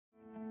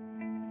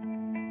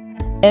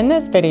In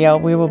this video,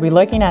 we will be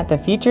looking at the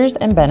features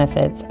and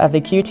benefits of the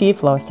QT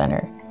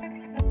Flowcenter.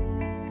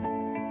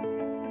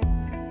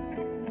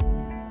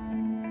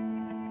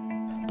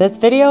 This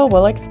video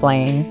will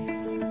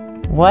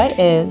explain what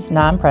is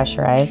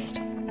non-pressurized,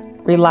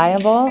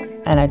 reliable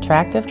and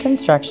attractive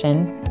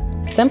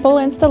construction, simple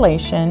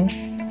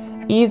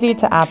installation, easy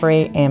to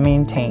operate and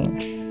maintain.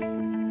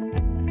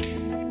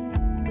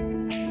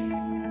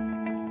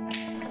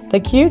 The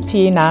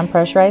QT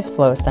non-pressurized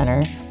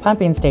Flowcenter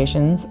pumping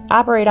stations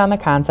operate on the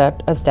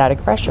concept of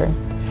static pressure.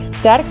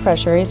 Static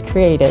pressure is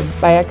created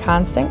by a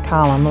constant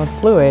column of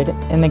fluid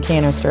in the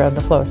canister of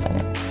the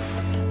Flowcenter.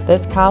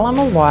 This column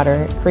of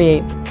water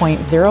creates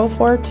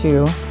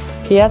 0.042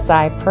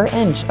 psi per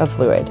inch of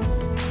fluid.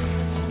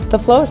 The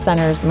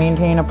Flowcenters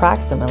maintain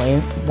approximately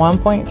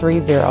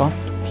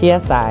 1.30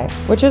 psi,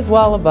 which is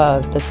well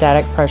above the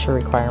static pressure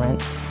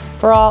requirements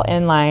for all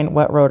inline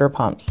wet rotor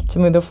pumps to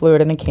move the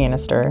fluid in the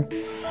canister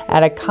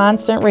at a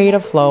constant rate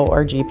of flow,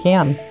 or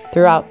GPM,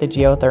 throughout the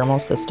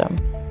geothermal system.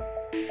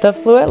 The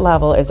fluid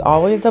level is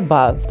always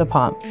above the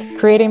pumps,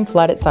 creating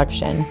flooded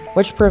suction,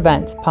 which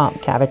prevents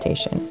pump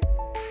cavitation.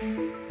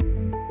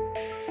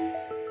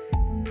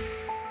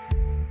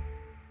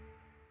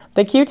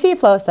 The QT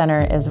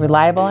Flowcenter is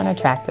reliable and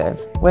attractive,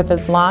 with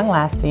its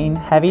long-lasting,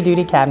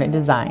 heavy-duty cabinet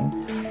design,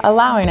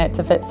 allowing it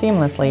to fit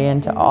seamlessly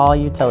into all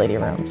utility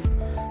rooms.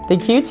 The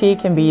QT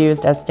can be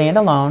used as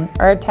standalone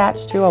or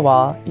attached to a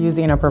wall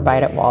using a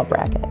provided wall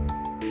bracket.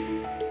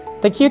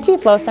 The QT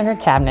Flowcenter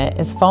cabinet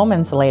is foam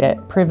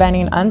insulated,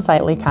 preventing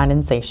unsightly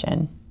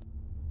condensation.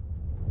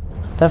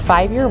 The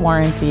 5-year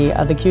warranty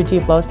of the QT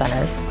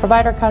Flowcenters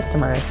provide our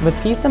customers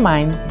with peace of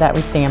mind that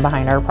we stand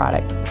behind our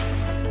products.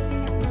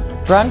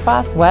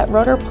 Grundfos wet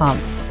rotor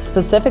pumps,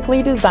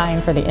 specifically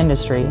designed for the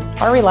industry,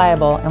 are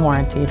reliable and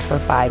warranted for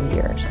 5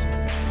 years.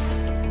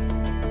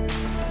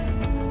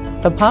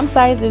 The pump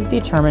size is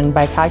determined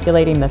by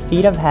calculating the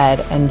feet of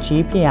head and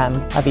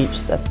GPM of each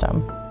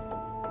system.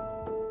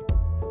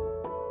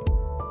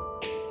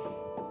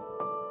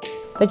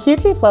 The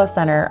QT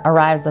Flowcenter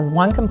arrives as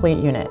one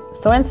complete unit,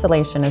 so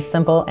installation is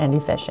simple and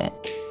efficient.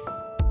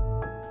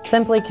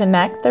 Simply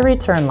connect the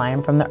return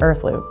line from the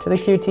earth loop to the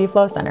QT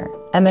Flowcenter,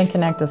 and then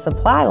connect a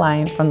supply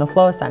line from the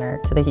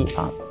Flowcenter to the heat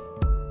pump.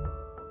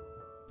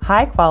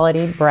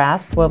 High-quality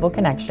brass swivel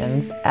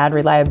connections add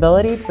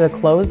reliability to the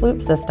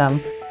closed-loop system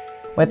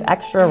with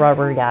extra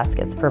rubber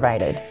gaskets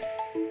provided.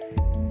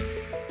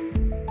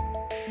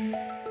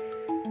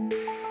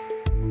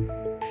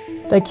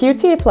 The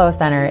QT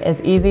Flowcenter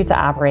is easy to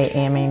operate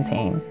and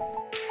maintain.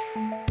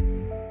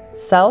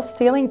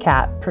 Self-sealing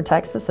cap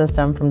protects the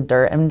system from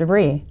dirt and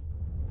debris.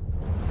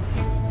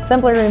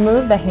 Simply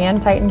remove the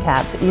hand-tightened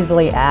cap to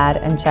easily add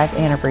and check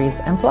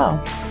antifreeze and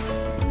flow.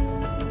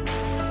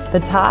 The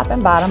top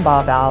and bottom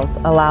ball valves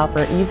allow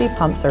for easy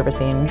pump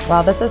servicing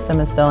while the system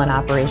is still in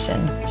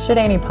operation, should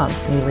any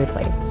pumps need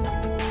replaced.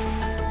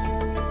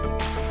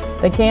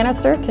 The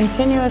canister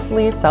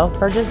continuously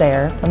self-purges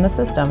air from the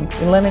system,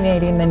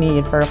 eliminating the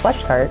need for a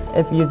flush cart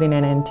if using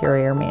an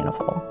interior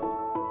manifold.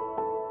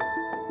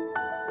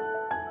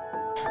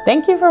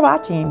 Thank you for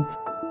watching.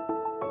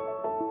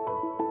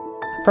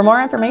 For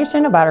more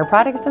information about our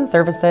products and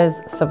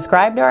services,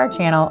 subscribe to our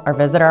channel or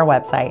visit our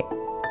website.